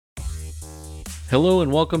Hello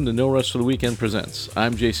and welcome to No Rest for the Weekend Presents.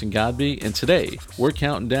 I'm Jason Godby, and today we're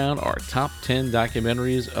counting down our top 10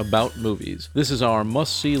 documentaries about movies. This is our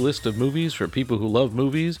must-see list of movies for people who love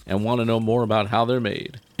movies and want to know more about how they're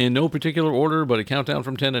made. In no particular order, but a countdown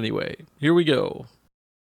from 10 anyway. Here we go.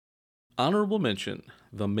 Honorable mention,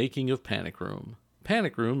 The Making of Panic Room.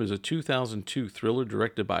 Panic Room is a 2002 thriller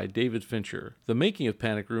directed by David Fincher. The making of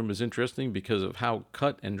Panic Room is interesting because of how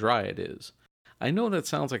cut and dry it is. I know that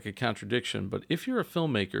sounds like a contradiction, but if you're a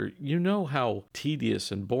filmmaker, you know how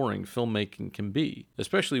tedious and boring filmmaking can be,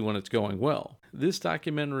 especially when it's going well. This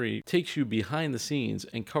documentary takes you behind the scenes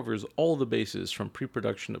and covers all the bases from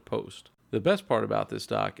pre-production to post. The best part about this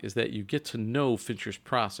doc is that you get to know Fincher's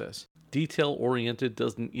process. Detail-oriented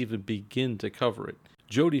doesn't even begin to cover it.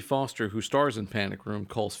 Jodie Foster, who stars in Panic Room,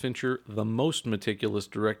 calls Fincher the most meticulous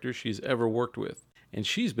director she's ever worked with, and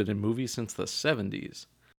she's been in movies since the 70s.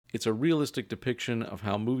 It's a realistic depiction of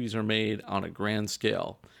how movies are made on a grand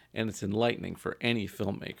scale, and it's enlightening for any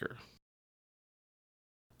filmmaker.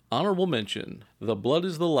 Honorable mention, The Blood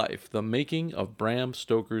is the Life, The Making of Bram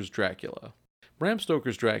Stoker's Dracula. Bram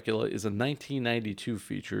Stoker's Dracula is a 1992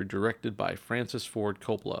 feature directed by Francis Ford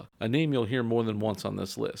Coppola, a name you'll hear more than once on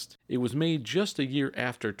this list. It was made just a year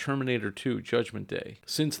after Terminator 2 Judgment Day.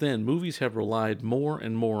 Since then, movies have relied more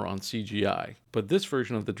and more on CGI, but this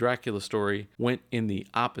version of the Dracula story went in the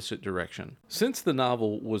opposite direction. Since the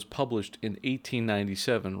novel was published in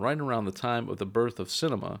 1897, right around the time of the birth of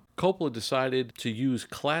cinema, Coppola decided to use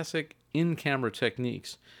classic in-camera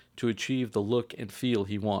techniques to achieve the look and feel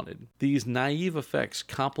he wanted. These naive effects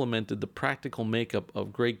complemented the practical makeup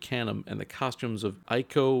of Greg Cannom and the costumes of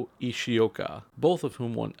Eiko Ishioka, both of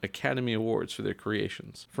whom won Academy Awards for their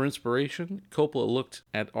creations. For inspiration, Coppola looked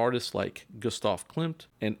at artists like Gustav Klimt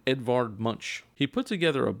and Edvard Munch. He put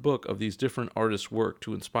together a book of these different artists' work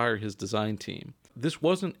to inspire his design team. This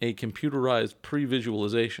wasn't a computerized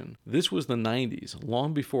pre-visualization. This was the 90s,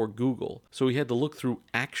 long before Google, so he had to look through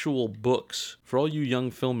actual books. For all you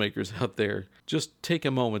young filmmakers out there, just take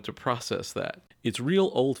a moment to process that. It's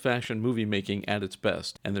real old-fashioned movie making at its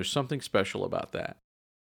best, and there's something special about that.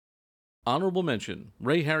 Honorable mention,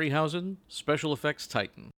 Ray Harryhausen, Special Effects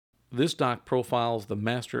Titan. This doc profiles the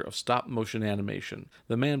master of stop-motion animation,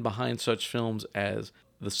 the man behind such films as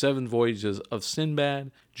The Seven Voyages of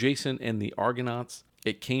Sinbad, Jason and the Argonauts,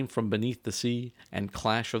 It Came from Beneath the Sea, and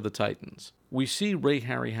Clash of the Titans. We see Ray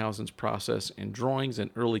Harryhausen's process in drawings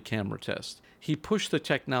and early camera tests. He pushed the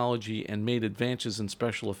technology and made advances in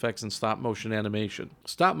special effects and stop-motion animation.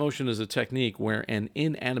 Stop-motion is a technique where an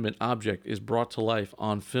inanimate object is brought to life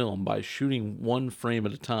on film by shooting one frame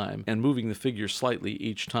at a time and moving the figure slightly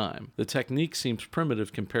each time. The technique seems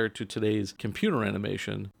primitive compared to today's computer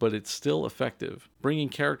animation, but it's still effective. Bringing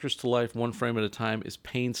characters to life one frame at a time is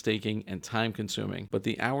painstaking and time-consuming, but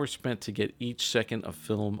the hours spent to get each second of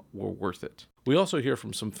film were worth it. We also hear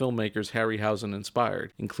from some filmmakers Harryhausen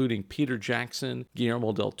inspired, including Peter Jackson,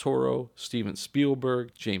 Guillermo del Toro, Steven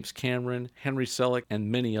Spielberg, James Cameron, Henry Selick,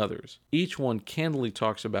 and many others. Each one candidly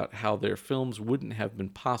talks about how their films wouldn't have been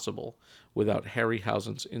possible without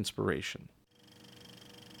Harryhausen's inspiration.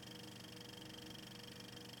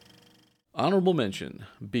 Honorable mention,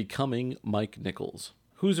 Becoming Mike Nichols.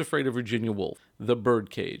 Who's Afraid of Virginia Woolf, The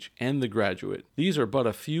Birdcage, and The Graduate. These are but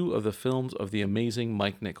a few of the films of the amazing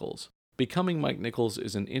Mike Nichols. Becoming Mike Nichols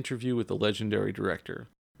is an interview with the legendary director.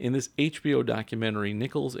 In this HBO documentary,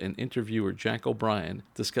 Nichols and interviewer Jack O'Brien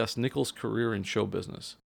discuss Nichols' career in show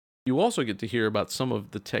business. You also get to hear about some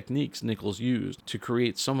of the techniques Nichols used to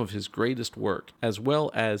create some of his greatest work, as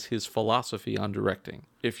well as his philosophy on directing.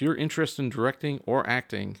 If you're interested in directing or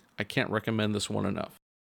acting, I can't recommend this one enough.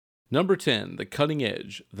 Number 10, The Cutting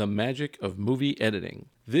Edge, The Magic of Movie Editing.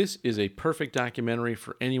 This is a perfect documentary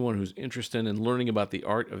for anyone who's interested in learning about the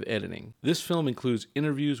art of editing. This film includes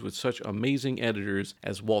interviews with such amazing editors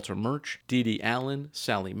as Walter Murch, Dee Dee Allen,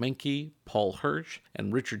 Sally Menke, Paul Hirsch,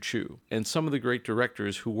 and Richard Chew, and some of the great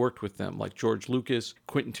directors who worked with them like George Lucas,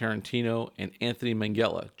 Quentin Tarantino, and Anthony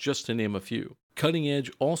Minghella, just to name a few. Cutting Edge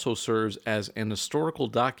also serves as an historical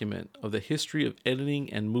document of the history of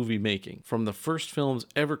editing and movie making, from the first films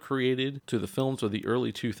ever created to the films of the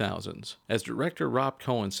early 2000s. As director Rob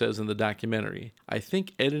Cohen says in the documentary, "I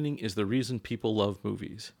think editing is the reason people love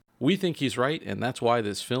movies." We think he's right, and that's why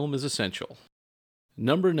this film is essential.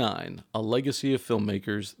 Number 9, A Legacy of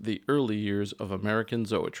Filmmakers, The Early Years of American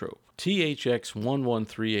Zoetrope. THX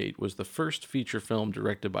 1138 was the first feature film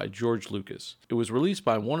directed by George Lucas. It was released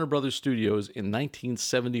by Warner Brothers Studios in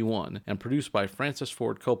 1971 and produced by Francis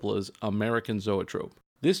Ford Coppola's American Zoetrope.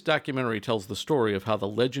 This documentary tells the story of how the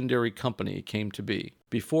legendary company came to be.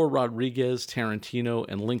 Before Rodriguez, Tarantino,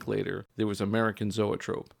 and Linklater, there was American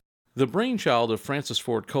Zoetrope. The brainchild of Francis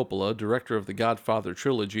Ford Coppola, director of the Godfather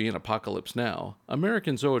trilogy and Apocalypse Now,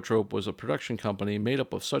 American Zoetrope was a production company made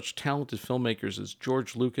up of such talented filmmakers as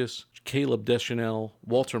George Lucas, Caleb Deschanel,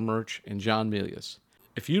 Walter Murch, and John Milius.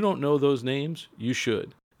 If you don't know those names, you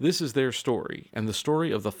should. This is their story, and the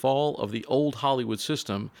story of the fall of the old Hollywood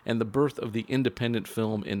system and the birth of the independent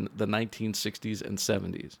film in the 1960s and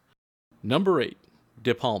 70s. Number 8.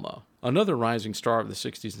 De Palma. Another rising star of the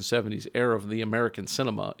 60s and 70s era of the American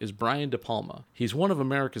cinema is Brian De Palma. He's one of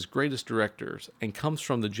America's greatest directors and comes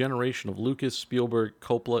from the generation of Lucas, Spielberg,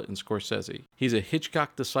 Coppola, and Scorsese. He's a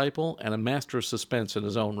Hitchcock disciple and a master of suspense in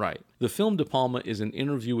his own right. The film De Palma is an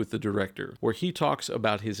interview with the director, where he talks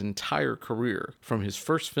about his entire career, from his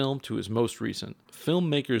first film to his most recent.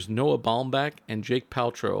 Filmmakers Noah Baumbach and Jake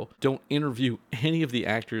Paltrow don't interview any of the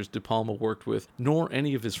actors De Palma worked with, nor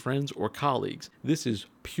any of his friends or colleagues. This is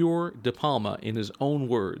pure De Palma in his own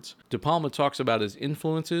words. De Palma talks about his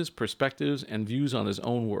influences, perspectives, and views on his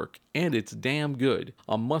own work, and it's damn good.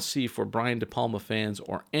 A must-see for Brian De Palma fans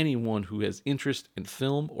or anyone who has interest in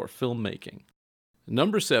film or filmmaking.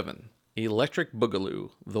 Number 7. Electric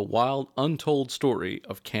Boogaloo, the wild, untold story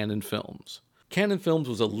of Cannon Films. Cannon Films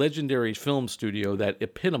was a legendary film studio that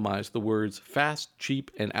epitomized the words fast,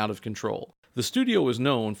 cheap, and out of control. The studio was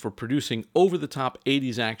known for producing over-the-top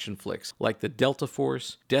 80s action flicks like The Delta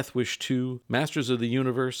Force, Death Wish 2, Masters of the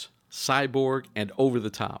Universe, Cyborg, and Over the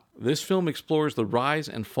Top. This film explores the rise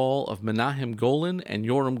and fall of Menahem Golan and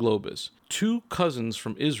Yoram Globus, two cousins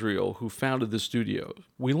from Israel who founded the studio.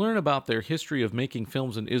 We learn about their history of making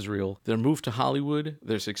films in Israel, their move to Hollywood,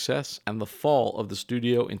 their success, and the fall of the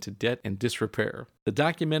studio into debt and disrepair. The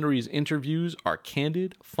documentary's interviews are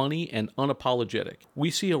candid, funny, and unapologetic.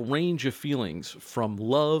 We see a range of feelings, from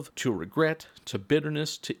love to regret to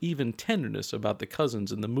bitterness to even tenderness about the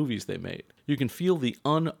cousins and the movies they made. You can feel the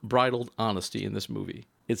unbridled honesty in this movie.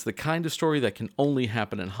 It's the kind of story that can only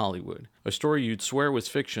happen in Hollywood. A story you'd swear was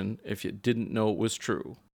fiction if you didn't know it was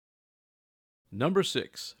true. Number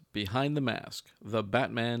 6. Behind the Mask, the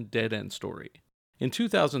Batman Dead End Story. In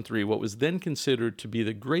 2003, what was then considered to be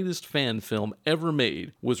the greatest fan film ever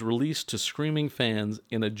made was released to screaming fans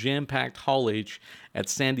in a jam-packed Hall H at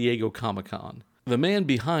San Diego Comic-Con. The man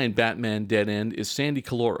behind Batman Dead End is Sandy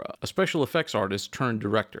Calora, a special effects artist turned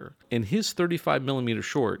director. In his 35mm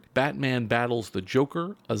short, Batman battles the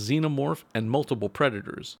Joker, a xenomorph, and multiple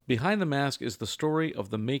predators. Behind the Mask is the story of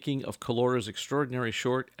the making of Calora's extraordinary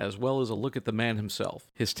short, as well as a look at the man himself,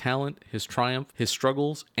 his talent, his triumph, his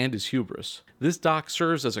struggles, and his hubris. This doc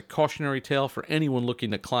serves as a cautionary tale for anyone looking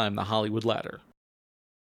to climb the Hollywood ladder.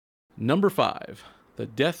 Number 5. The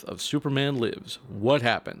Death of Superman Lives. What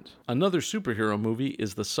Happened? Another superhero movie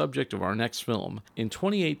is the subject of our next film. In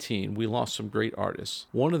 2018, we lost some great artists.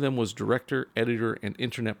 One of them was director, editor, and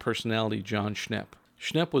internet personality Jon Schnepp.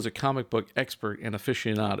 Schnepp was a comic book expert and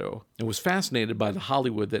aficionado, and was fascinated by the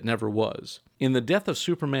Hollywood that never was. In The Death of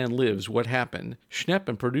Superman Lives, What Happened, Schnepp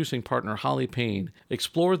and producing partner Holly Payne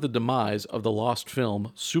explored the demise of the lost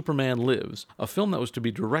film Superman Lives, a film that was to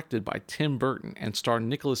be directed by Tim Burton and star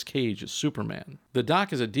Nicolas Cage as Superman. The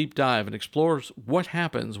doc is a deep dive and explores what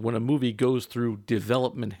happens when a movie goes through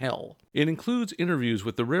development hell. It includes interviews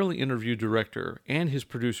with the rarely interviewed director and his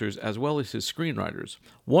producers, as well as his screenwriters,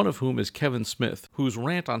 one of whom is Kevin Smith, whose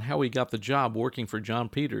rant on how he got the job working for Jon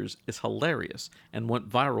Peters is hilarious and went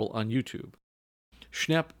viral on YouTube.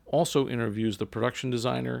 Schnepp also interviews the production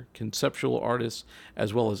designer, conceptual artist,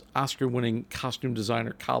 as well as Oscar-winning costume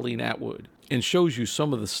designer Colleen Atwood, and shows you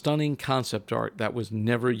some of the stunning concept art that was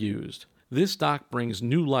never used. This doc brings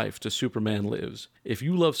new life to Superman Lives. If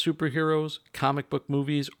you love superheroes, comic book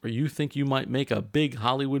movies, or you think you might make a big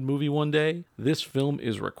Hollywood movie one day, this film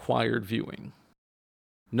is required viewing.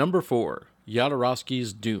 Number 4.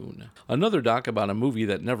 Jodorowsky's Dune. Another doc about a movie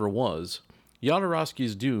that never was.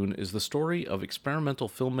 Jodorowsky's Dune is the story of experimental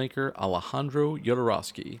filmmaker Alejandro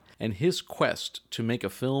Jodorowsky and his quest to make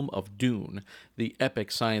a film of Dune, the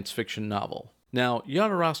epic science fiction novel. Now,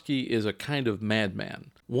 Jodorowsky is a kind of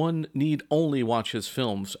madman. One need only watch his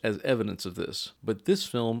films as evidence of this, but this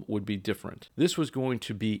film would be different. This was going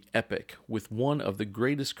to be epic, with one of the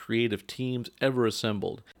greatest creative teams ever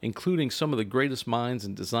assembled, including some of the greatest minds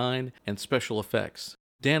in design and special effects.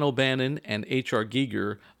 Dan O'Bannon and H.R.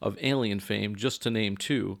 Giger of Alien fame, just to name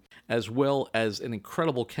two, as well as an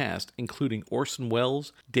incredible cast including Orson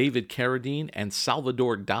Welles, David Carradine, and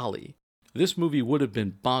Salvador Dali. This movie would have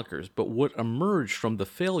been bonkers, but what emerged from the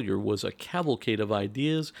failure was a cavalcade of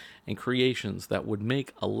ideas and creations that would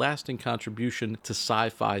make a lasting contribution to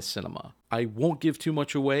sci-fi cinema. I won't give too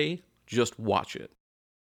much away, just watch it.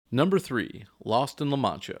 Number 3. Lost in La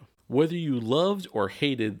Mancha. Whether you loved or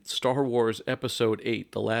hated Star Wars Episode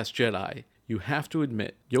 8, The Last Jedi, you have to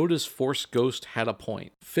admit, Yoda's Force Ghost had a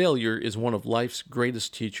point. Failure is one of life's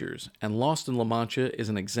greatest teachers, and Lost in La Mancha is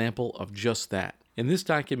an example of just that. In this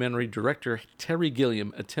documentary, director Terry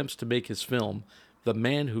Gilliam attempts to make his film The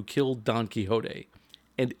Man Who Killed Don Quixote,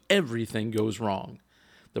 and everything goes wrong.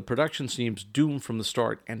 The production seems doomed from the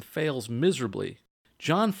start and fails miserably.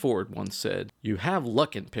 John Ford once said, "You have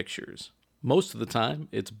luck in pictures. Most of the time,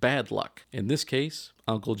 it's bad luck." In this case,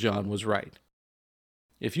 Uncle John was right.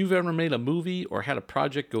 If you've ever made a movie or had a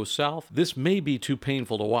project go south, this may be too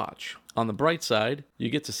painful to watch. On the bright side, you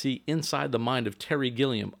get to see inside the mind of Terry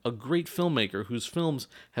Gilliam, a great filmmaker whose films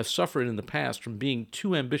have suffered in the past from being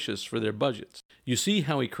too ambitious for their budgets. You see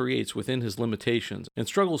how he creates within his limitations and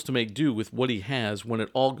struggles to make do with what he has when it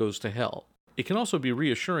all goes to hell. It can also be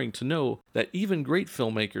reassuring to know that even great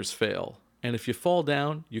filmmakers fail, and if you fall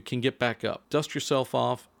down, you can get back up, dust yourself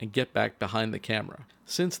off, and get back behind the camera.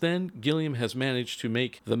 Since then, Gilliam has managed to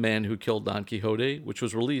make The Man Who Killed Don Quixote, which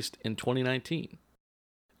was released in 2019.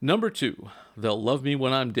 Number 2, They'll Love Me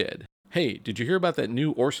When I'm Dead. Hey, did you hear about that new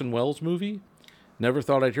Orson Welles movie? Never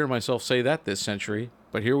thought I'd hear myself say that this century,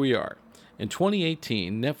 but here we are. In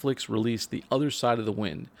 2018, Netflix released The Other Side of the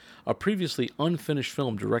Wind, a previously unfinished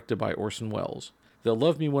film directed by Orson Welles. They'll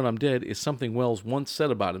Love Me When I'm Dead is something Welles once said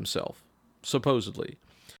about himself, supposedly.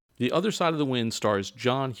 The Other Side of the Wind stars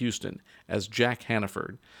John Huston as Jack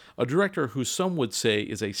Hannaford, a director who some would say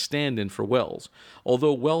is a stand-in for Welles,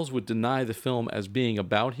 although Welles would deny the film as being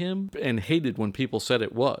about him and hated when people said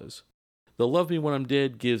it was. They'll Love Me When I'm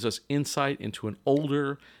Dead gives us insight into an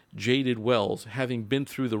older, jaded Welles, having been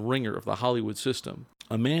through the ringer of the Hollywood system,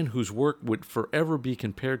 a man whose work would forever be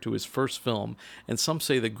compared to his first film, and some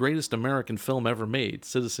say the greatest American film ever made,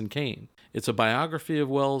 Citizen Kane. It's a biography of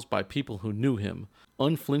Welles by people who knew him,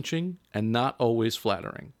 unflinching and not always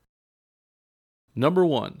flattering. Number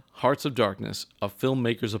 1, Hearts of Darkness, A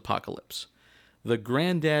Filmmaker's Apocalypse. The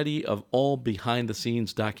granddaddy of all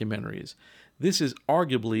behind-the-scenes documentaries. This is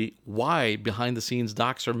arguably why behind-the-scenes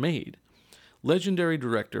docs are made. Legendary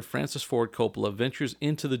director Francis Ford Coppola ventures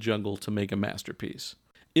into the jungle to make a masterpiece.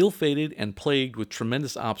 Ill-fated and plagued with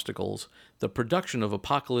tremendous obstacles, the production of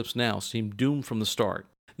Apocalypse Now seemed doomed from the start.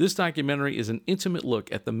 This documentary is an intimate look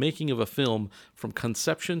at the making of a film from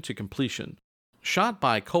conception to completion. Shot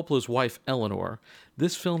by Coppola's wife Eleanor,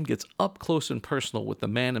 this film gets up close and personal with the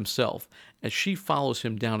man himself as she follows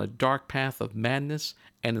him down a dark path of madness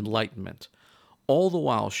and enlightenment, all the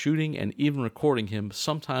while shooting and even recording him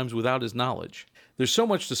sometimes without his knowledge. There's so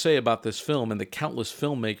much to say about this film and the countless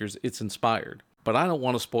filmmakers it's inspired, but I don't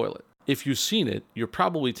want to spoil it. If you've seen it, you're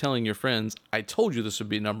probably telling your friends, "I told you this would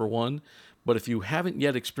be number 1, but if you haven't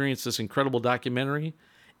yet experienced this incredible documentary,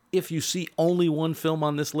 if you see only one film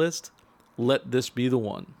on this list, let this be the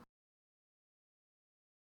one."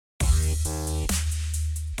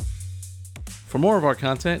 For more of our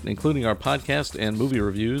content, including our podcast and movie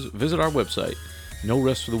reviews, visit our website,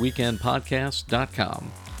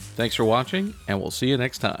 NoRestForTheWeekendPodcast.com. Thanks for watching, and we'll see you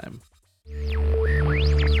next time.